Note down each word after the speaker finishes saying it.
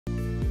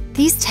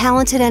These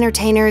talented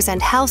entertainers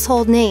and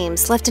household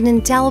names left an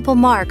indelible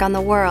mark on the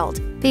world,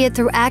 be it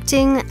through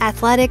acting,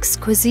 athletics,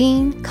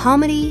 cuisine,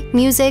 comedy,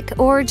 music,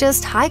 or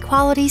just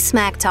high-quality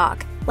smack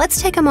talk.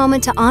 Let's take a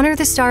moment to honor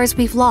the stars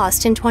we've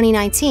lost in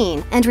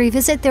 2019 and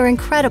revisit their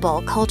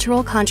incredible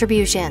cultural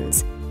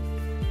contributions.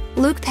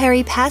 Luke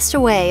Perry passed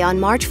away on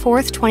March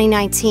 4,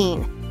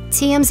 2019.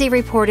 TMZ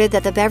reported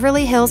that the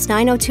Beverly Hills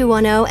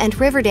 90210 and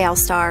Riverdale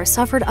star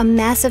suffered a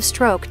massive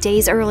stroke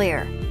days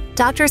earlier.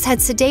 Doctors had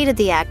sedated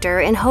the actor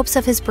in hopes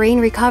of his brain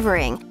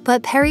recovering,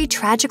 but Perry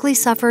tragically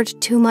suffered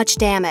too much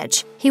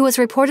damage. He was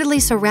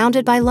reportedly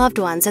surrounded by loved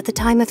ones at the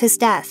time of his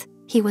death.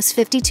 He was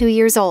 52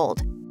 years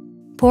old.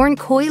 Born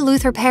Coy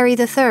Luther Perry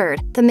III,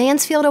 the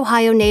Mansfield,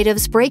 Ohio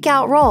native's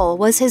breakout role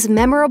was his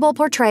memorable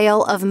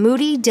portrayal of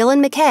moody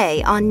Dylan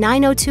McKay on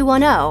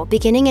 90210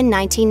 beginning in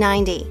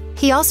 1990.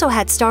 He also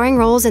had starring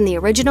roles in the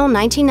original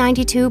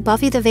 1992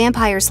 Buffy the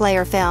Vampire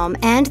Slayer film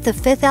and The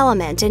Fifth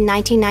Element in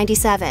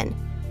 1997.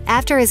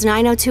 After his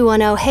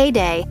 90210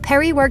 heyday,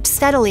 Perry worked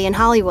steadily in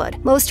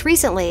Hollywood, most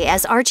recently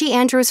as Archie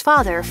Andrews'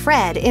 father,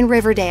 Fred, in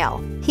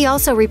Riverdale. He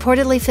also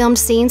reportedly filmed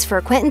scenes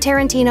for Quentin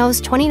Tarantino's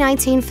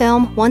 2019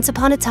 film Once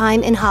Upon a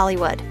Time in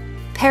Hollywood.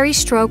 Perry's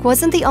stroke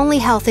wasn't the only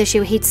health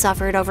issue he'd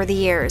suffered over the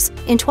years.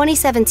 In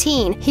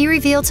 2017, he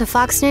revealed to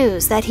Fox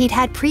News that he'd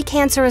had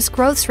precancerous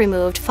growths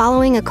removed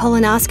following a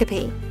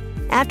colonoscopy.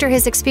 After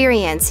his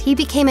experience, he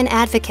became an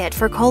advocate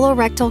for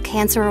colorectal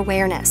cancer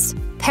awareness.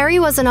 Perry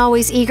wasn't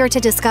always eager to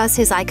discuss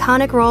his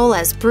iconic role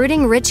as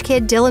brooding rich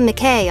kid Dylan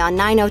McKay on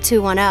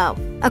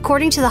 90210.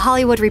 According to The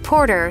Hollywood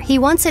Reporter, he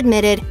once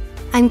admitted,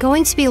 "I'm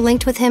going to be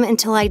linked with him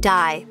until I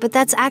die, but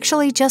that's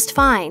actually just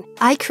fine.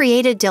 I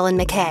created Dylan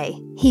McKay.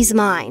 He's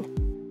mine."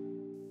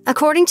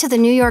 According to the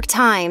New York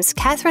Times,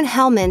 Katherine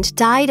Helmond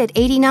died at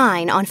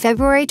 89 on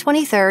February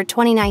 23,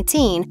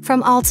 2019,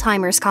 from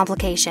Alzheimer's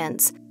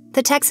complications.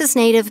 The Texas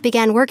native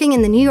began working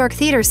in the New York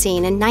theater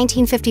scene in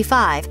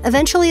 1955,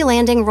 eventually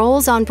landing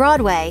roles on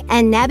Broadway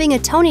and nabbing a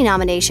Tony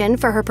nomination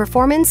for her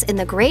performance in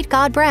The Great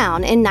God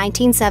Brown in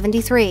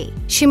 1973.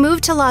 She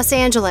moved to Los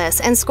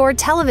Angeles and scored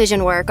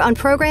television work on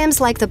programs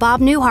like The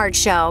Bob Newhart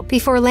Show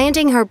before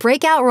landing her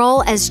breakout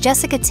role as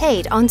Jessica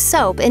Tate on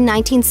Soap in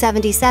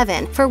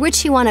 1977, for which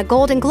she won a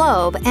Golden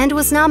Globe and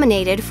was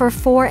nominated for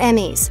 4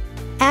 Emmys.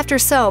 After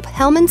Soap,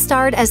 Helmond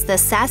starred as the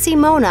sassy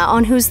Mona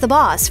on Who's the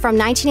Boss from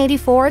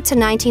 1984 to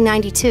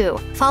 1992,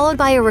 followed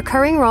by a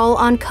recurring role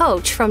on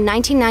Coach from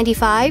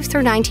 1995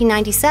 through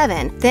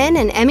 1997, then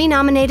an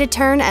Emmy-nominated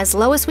turn as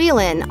Lois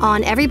Whelan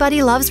on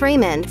Everybody Loves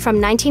Raymond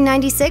from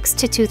 1996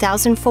 to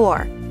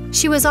 2004.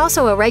 She was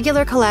also a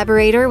regular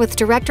collaborator with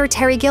director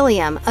Terry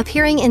Gilliam,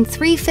 appearing in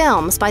 3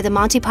 films by the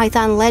Monty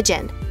Python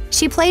legend.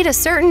 She played a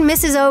certain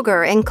Mrs.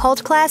 Ogre in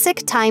cult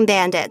classic Time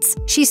Bandits.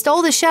 She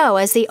stole the show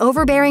as the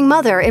overbearing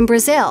mother in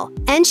Brazil,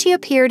 and she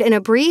appeared in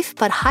a brief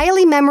but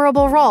highly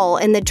memorable role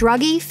in the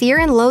druggy Fear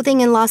and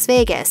Loathing in Las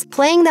Vegas,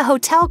 playing the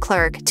hotel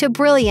clerk to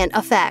brilliant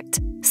effect.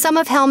 Some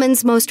of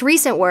Helmond's most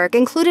recent work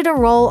included a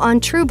role on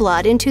True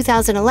Blood in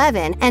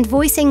 2011 and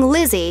voicing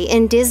Lizzie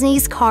in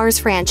Disney's Cars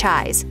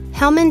franchise.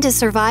 Helmond is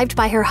survived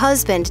by her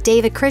husband,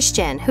 David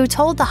Christian, who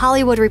told The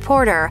Hollywood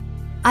Reporter,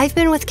 "I've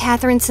been with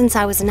Katherine since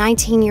I was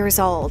 19 years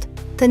old.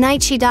 The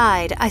night she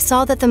died, I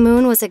saw that the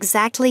moon was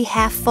exactly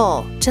half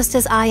full, just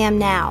as I am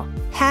now.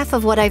 Half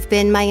of what I've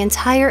been my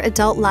entire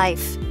adult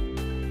life."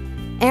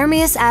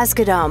 Ermias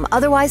Asghedom,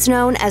 otherwise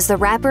known as the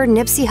rapper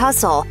Nipsey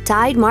Hussle,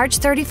 died March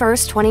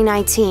 31,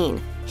 2019.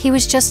 He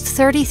was just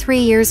 33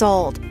 years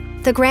old.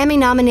 The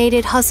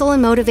Grammy-nominated Hustle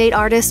and Motivate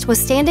artist was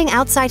standing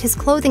outside his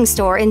clothing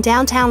store in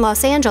downtown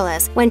Los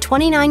Angeles when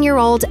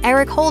 29-year-old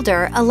Eric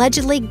Holder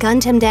allegedly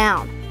gunned him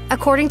down.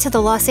 According to the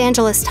Los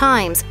Angeles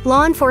Times,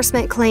 law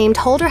enforcement claimed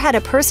Holder had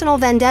a personal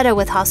vendetta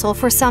with Hussle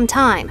for some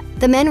time.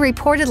 The men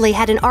reportedly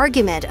had an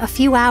argument a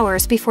few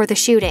hours before the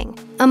shooting.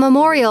 A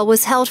memorial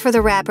was held for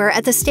the rapper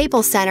at the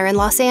Staples Center in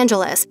Los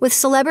Angeles, with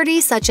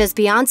celebrities such as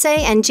Beyoncé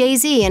and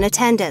Jay-Z in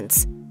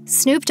attendance.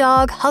 Snoop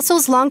Dogg,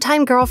 Hussle's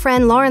longtime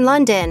girlfriend Lauren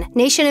London,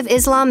 Nation of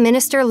Islam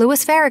minister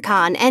Louis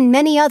Farrakhan, and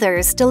many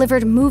others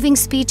delivered moving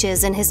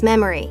speeches in his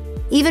memory.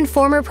 Even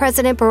former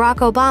President Barack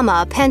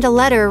Obama penned a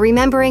letter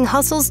remembering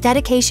Hussle's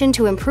dedication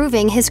to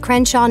improving his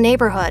Crenshaw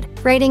neighborhood,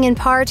 writing in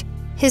part,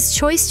 "His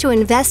choice to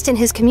invest in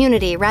his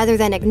community rather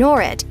than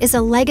ignore it is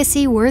a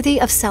legacy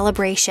worthy of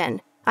celebration.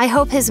 I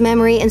hope his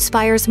memory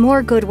inspires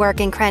more good work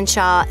in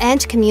Crenshaw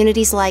and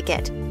communities like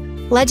it."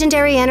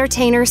 Legendary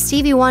entertainer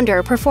Stevie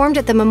Wonder performed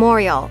at the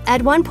memorial,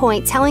 at one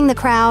point telling the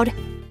crowd,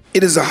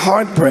 "It is a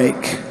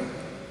heartbreak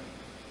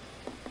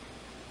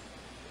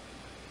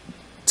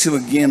to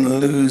again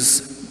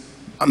lose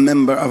a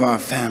member of our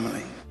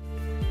family."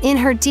 In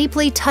her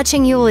deeply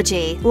touching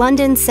eulogy,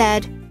 London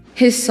said,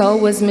 "His soul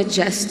was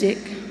majestic.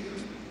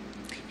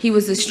 He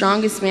was the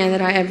strongest man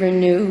that I ever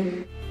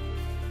knew."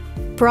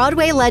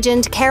 Broadway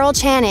legend Carol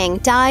Channing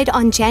died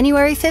on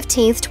January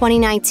 15,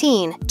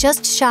 2019,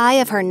 just shy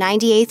of her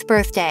 98th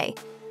birthday.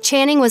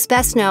 Channing was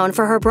best known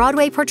for her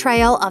Broadway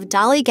portrayal of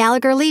Dolly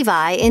Gallagher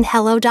Levi in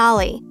Hello,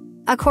 Dolly.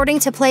 According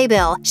to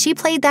Playbill, she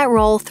played that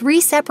role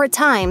 3 separate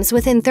times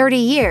within 30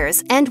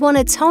 years and won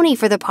a Tony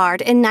for the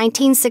part in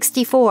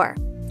 1964.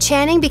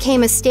 Channing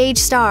became a stage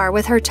star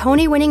with her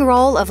Tony-winning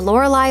role of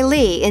Lorelei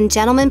Lee in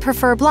Gentlemen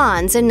Prefer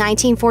Blondes in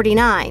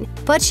 1949,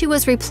 but she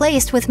was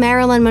replaced with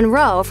Marilyn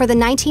Monroe for the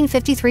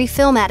 1953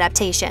 film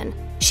adaptation.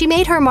 She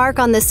made her mark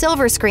on the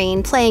silver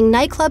screen playing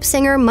nightclub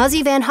singer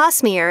Muzzy Van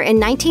Hossmeer in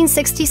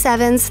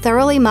 1967's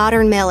Thoroughly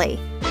Modern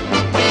Millie.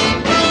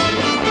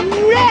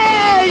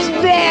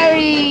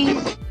 Raspberries!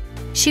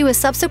 She was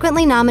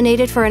subsequently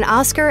nominated for an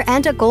Oscar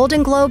and a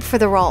Golden Globe for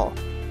the role.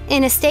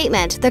 In a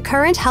statement, the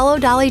current Hello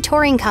Dolly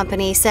touring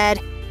company said,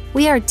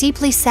 "We are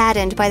deeply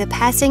saddened by the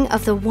passing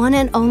of the one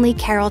and only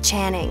Carol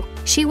Channing.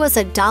 She was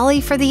a dolly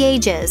for the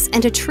ages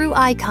and a true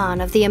icon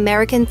of the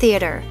American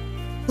theater."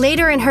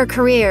 Later in her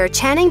career,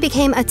 Channing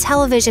became a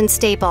television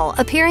staple,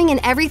 appearing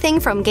in everything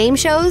from game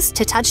shows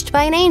to Touched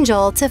by an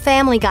Angel to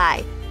Family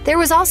Guy. There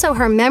was also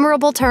her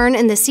memorable turn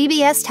in the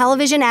CBS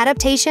television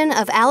adaptation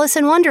of Alice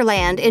in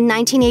Wonderland in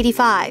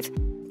 1985.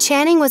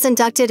 Channing was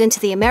inducted into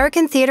the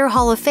American Theater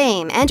Hall of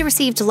Fame and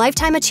received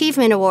Lifetime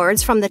Achievement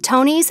Awards from the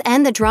Tonys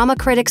and the Drama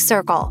Critics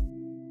Circle.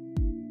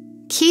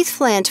 Keith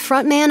Flint,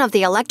 frontman of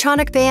the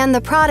electronic band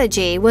The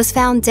Prodigy, was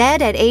found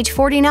dead at age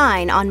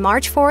 49 on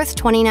March 4,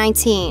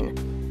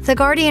 2019. The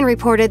Guardian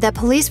reported that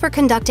police were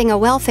conducting a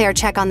welfare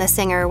check on the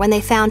singer when they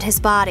found his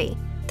body.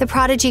 The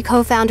Prodigy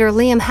co-founder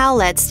Liam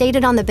Howlett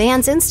stated on the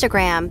band's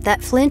Instagram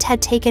that Flint had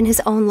taken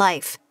his own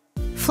life.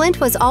 Flint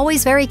was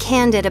always very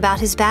candid about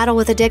his battle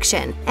with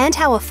addiction and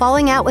how a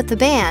falling out with the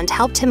band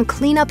helped him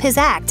clean up his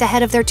act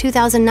ahead of their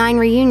 2009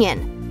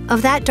 reunion.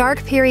 Of that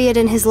dark period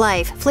in his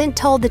life, Flint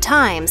told The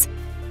Times,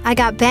 "I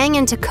got bang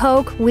into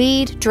coke,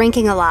 weed,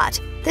 drinking a lot.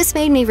 This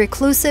made me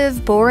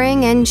reclusive,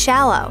 boring, and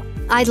shallow.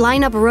 I'd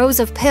line up rows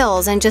of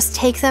pills and just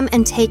take them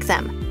and take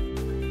them."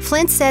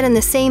 Flint said in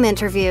the same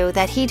interview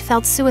that he'd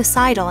felt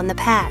suicidal in the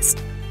past.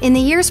 In the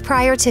years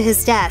prior to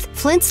his death,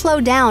 Flint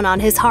slowed down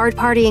on his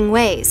hard-partying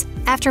ways.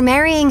 After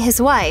marrying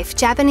his wife,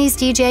 Japanese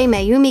DJ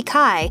Mayumi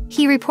Kai,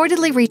 he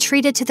reportedly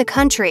retreated to the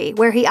country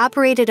where he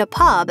operated a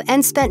pub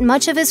and spent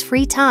much of his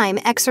free time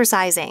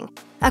exercising.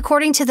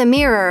 According to The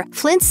Mirror,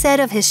 Flint said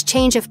of his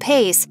change of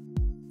pace,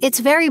 "It's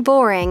very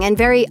boring and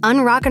very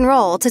un-rock and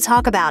roll to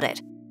talk about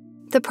it."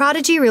 The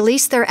Prodigy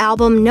released their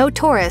album No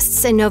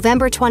Tourists in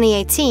November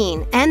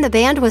 2018, and the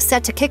band was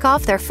set to kick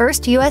off their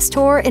first US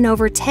tour in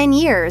over 10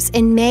 years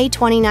in May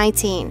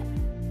 2019.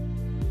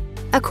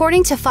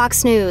 According to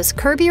Fox News,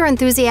 Curb Your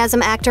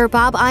Enthusiasm actor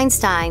Bob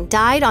Einstein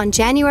died on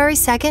January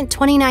 2,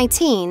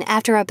 2019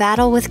 after a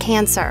battle with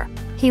cancer.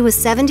 He was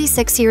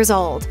 76 years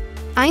old.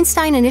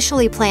 Einstein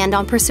initially planned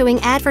on pursuing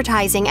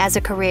advertising as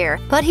a career,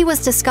 but he was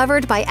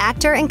discovered by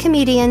actor and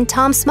comedian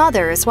Tom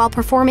Smothers while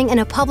performing in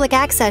a public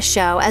access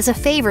show as a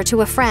favor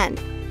to a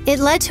friend. It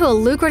led to a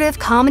lucrative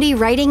comedy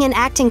writing and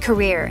acting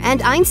career,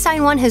 and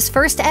Einstein won his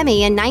first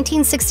Emmy in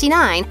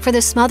 1969 for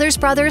the Smothers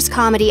Brothers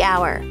Comedy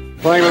Hour.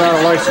 Playing without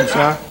a license,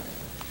 huh?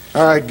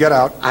 All right, get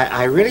out.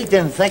 I really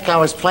didn't think I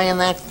was playing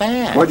that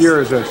fast. What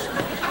year is this?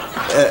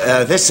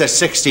 This is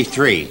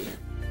 63.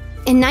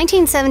 In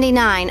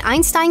 1979,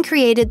 Einstein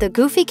created the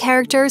goofy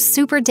character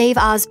Super Dave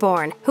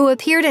Osborne, who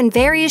appeared in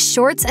various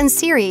shorts and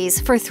series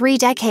for 3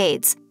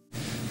 decades.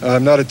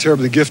 I'm not a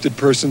terribly gifted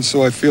person,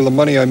 so I feel the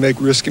money I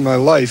make risking my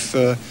life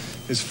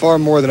is far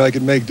more than I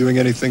could make doing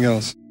anything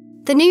else.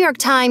 The New York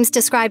Times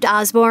described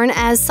Osborne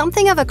as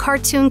something of a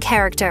cartoon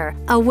character,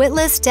 a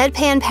witless,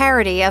 deadpan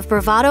parody of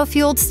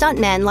bravado-fueled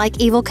stuntmen like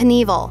Evel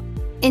Knievel.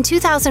 In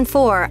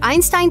 2004,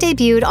 Einstein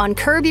debuted on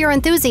Curb Your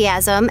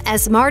Enthusiasm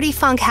as Marty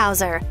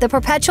Funkhauser, the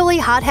perpetually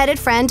hot-headed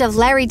friend of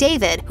Larry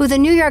David, who the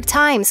New York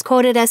Times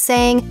quoted as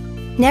saying,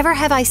 "Never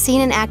have I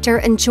seen an actor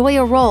enjoy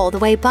a role the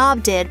way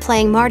Bob did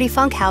playing Marty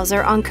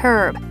Funkhauser on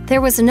Curb. There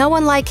was no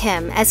one like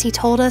him," as he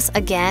told us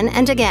again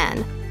and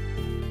again.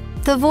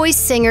 The Voice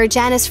singer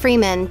Janice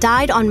Freeman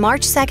died on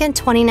March 2,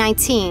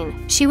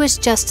 2019. She was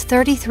just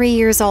 33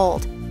 years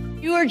old.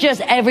 You are just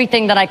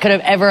everything that I could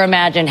have ever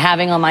imagined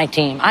having on my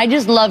team. I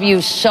just love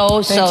you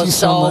so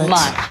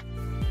much.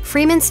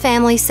 Freeman's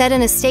family said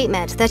in a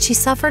statement that she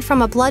suffered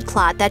from a blood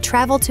clot that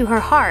traveled to her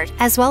heart,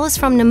 as well as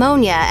from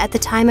pneumonia at the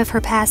time of her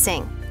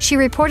passing. She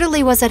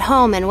reportedly was at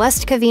home in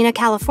West Covina,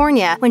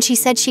 California, when she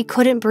said she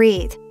couldn't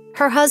breathe.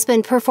 Her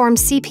husband performed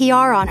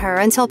CPR on her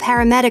until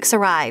paramedics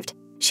arrived.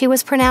 She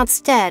was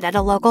pronounced dead at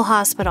a local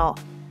hospital.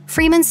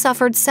 Freeman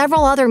suffered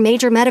several other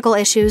major medical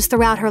issues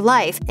throughout her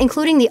life,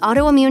 including the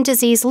autoimmune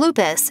disease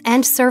lupus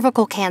and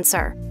cervical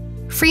cancer.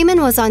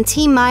 Freeman was on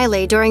Team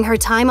Miley during her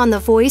time on The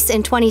Voice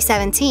in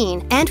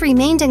 2017 and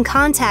remained in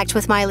contact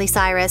with Miley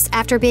Cyrus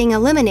after being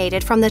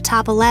eliminated from the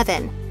top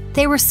 11.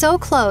 They were so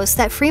close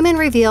that Freeman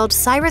revealed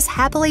Cyrus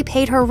happily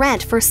paid her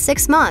rent for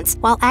 6 months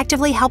while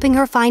actively helping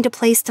her find a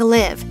place to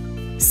live.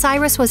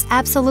 Cyrus was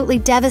absolutely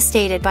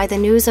devastated by the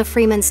news of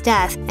Freeman's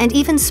death and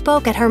even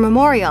spoke at her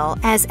memorial,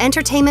 as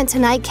Entertainment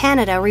Tonight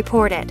Canada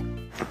reported.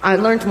 I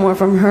learned more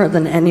from her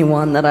than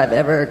anyone that I've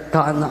ever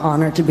gotten the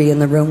honor to be in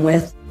the room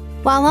with.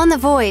 While on The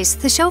Voice,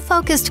 the show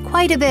focused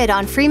quite a bit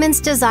on Freeman's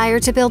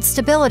desire to build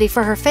stability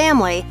for her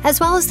family,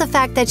 as well as the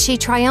fact that she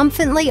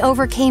triumphantly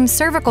overcame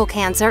cervical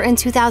cancer in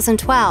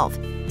 2012.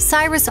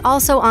 Cyrus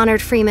also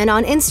honored Freeman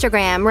on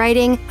Instagram,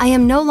 writing, "I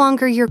am no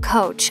longer your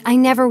coach. I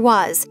never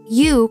was.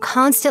 You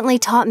constantly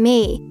taught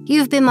me.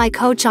 You've been my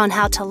coach on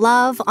how to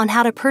love, on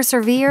how to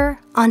persevere,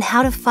 on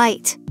how to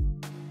fight."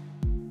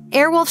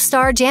 Airwolf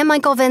star Jan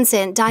Michael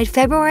Vincent died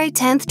February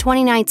 10,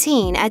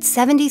 2019 at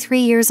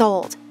 73 years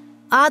old.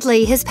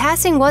 Oddly, his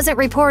passing wasn't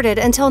reported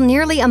until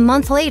nearly a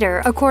month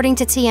later, according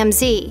to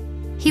TMZ.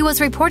 He was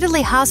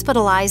reportedly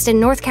hospitalized in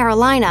North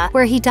Carolina,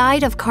 where he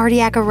died of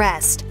cardiac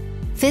arrest.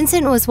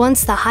 Vincent was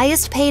once the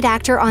highest-paid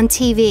actor on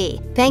TV,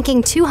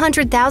 banking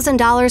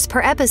 $200,000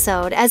 per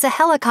episode as a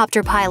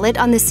helicopter pilot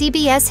on the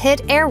CBS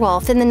hit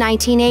Airwolf in the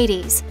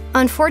 1980s.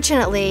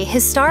 Unfortunately,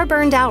 his star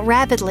burned out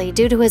rapidly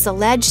due to his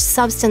alleged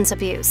substance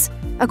abuse.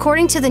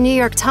 According to the New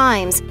York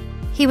Times,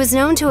 he was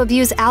known to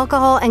abuse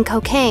alcohol and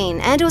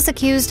cocaine and was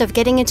accused of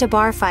getting into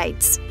bar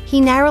fights. He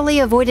narrowly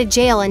avoided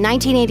jail in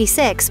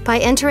 1986 by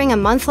entering a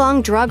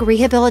month-long drug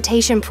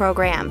rehabilitation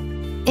program.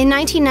 In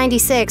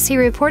 1996, he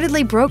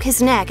reportedly broke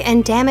his neck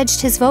and damaged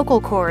his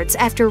vocal cords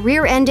after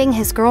rear-ending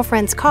his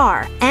girlfriend's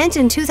car, and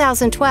in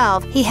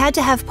 2012, he had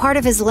to have part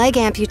of his leg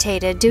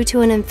amputated due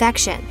to an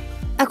infection.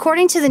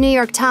 According to the New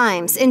York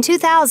Times, in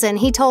 2000,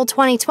 he told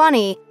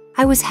 2020,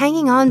 "I was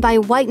hanging on by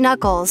white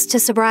knuckles to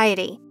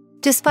sobriety."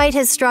 Despite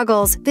his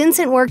struggles,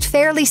 Vincent worked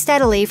fairly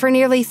steadily for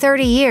nearly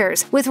 30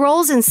 years, with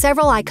roles in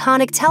several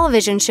iconic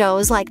television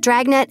shows like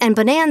Dragnet and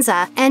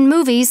Bonanza, and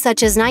movies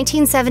such as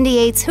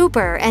 1978's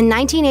Hooper and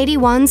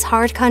 1981's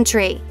Hard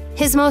Country.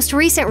 His most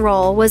recent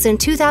role was in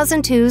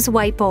 2002's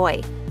White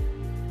Boy.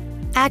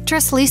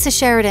 Actress Lisa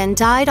Sheridan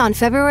died on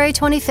February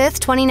 25,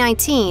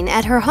 2019,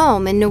 at her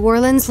home in New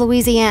Orleans,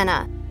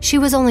 Louisiana. She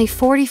was only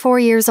 44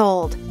 years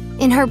old.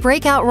 In her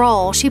breakout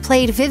role, she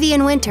played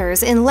Vivian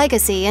Winters in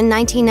Legacy in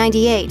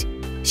 1998.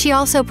 She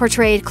also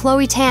portrayed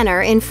Chloe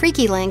Tanner in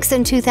Freaky Links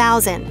in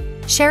 2000.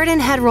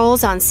 Sheridan had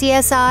roles on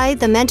CSI,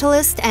 The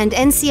Mentalist, and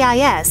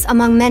NCIS,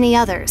 among many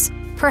others.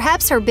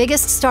 Perhaps her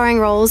biggest starring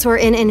roles were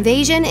in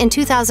Invasion in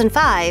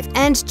 2005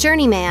 and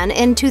Journeyman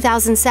in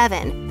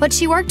 2007, but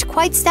she worked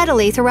quite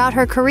steadily throughout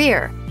her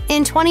career.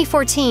 In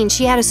 2014,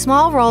 she had a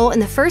small role in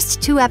the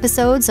first 2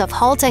 episodes of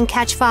Halt and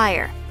Catch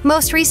Fire.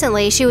 Most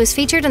recently, she was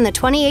featured in the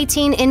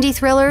 2018 indie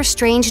thriller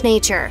Strange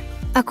Nature.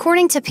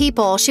 According to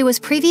People, she was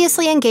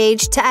previously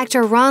engaged to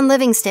actor Ron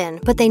Livingston,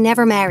 but they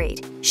never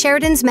married.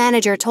 Sheridan's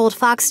manager told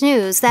Fox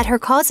News that her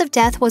cause of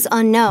death was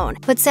unknown,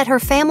 but said her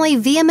family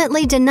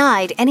vehemently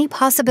denied any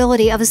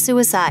possibility of a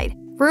suicide.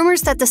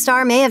 Rumors that the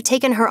star may have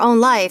taken her own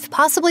life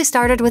possibly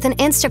started with an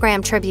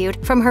Instagram tribute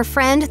from her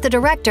friend, the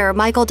director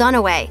Michael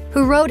Dunaway,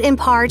 who wrote in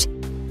part,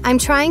 "I'm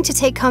trying to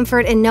take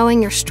comfort in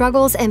knowing your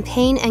struggles and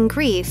pain and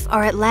grief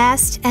are at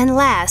last and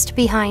last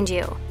behind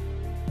you."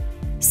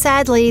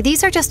 Sadly,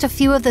 these are just a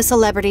few of the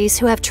celebrities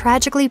who have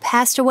tragically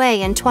passed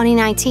away in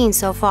 2019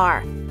 so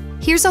far.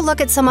 Here's a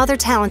look at some other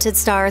talented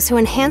stars who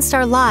enhanced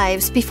our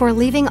lives before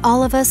leaving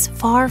all of us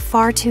far,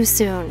 far too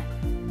soon.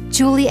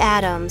 Julie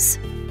Adams,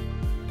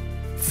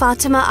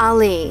 Fatima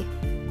Ali,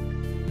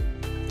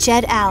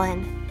 Jed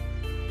Allen,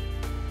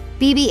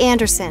 Bibi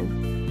Anderson,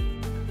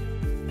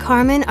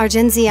 Carmen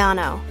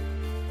Argenziano,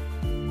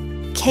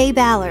 Kay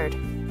Ballard,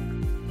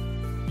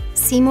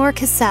 Seymour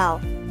Cassell,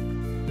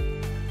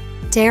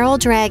 Daryl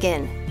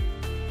Dragon,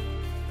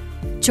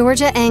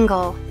 Georgia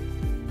Engel,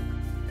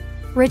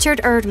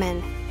 Richard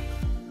Erdman,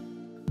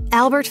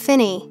 Albert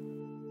Finney,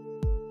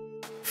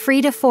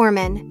 Frida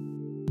Foreman,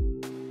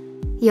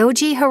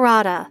 Yoji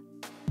Harada,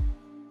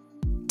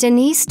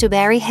 Denise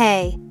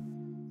DuBarry-Hay,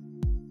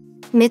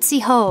 Mitzi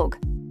Hogue,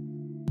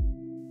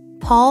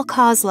 Paul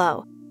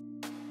Koslow,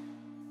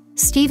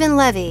 Stephen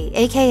Levy,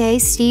 aka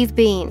Steve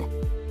Bean,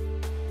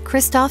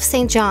 Christophe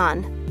St.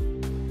 John,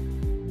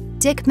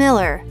 Dick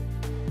Miller,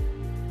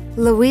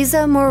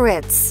 Louisa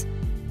Moritz,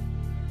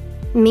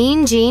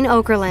 Mean Gene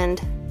Okerlund,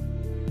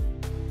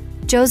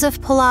 Joseph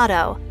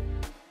Pilato,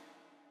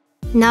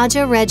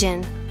 Nadja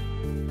Regin,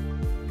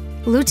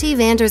 Luti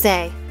van der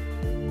Zee.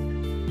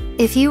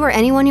 If you or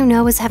anyone you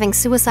know is having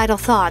suicidal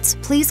thoughts,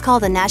 please call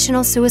the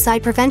National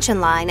Suicide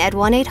Prevention Line at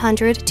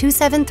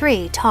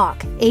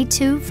 1-800-273-TALK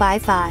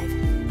 8255.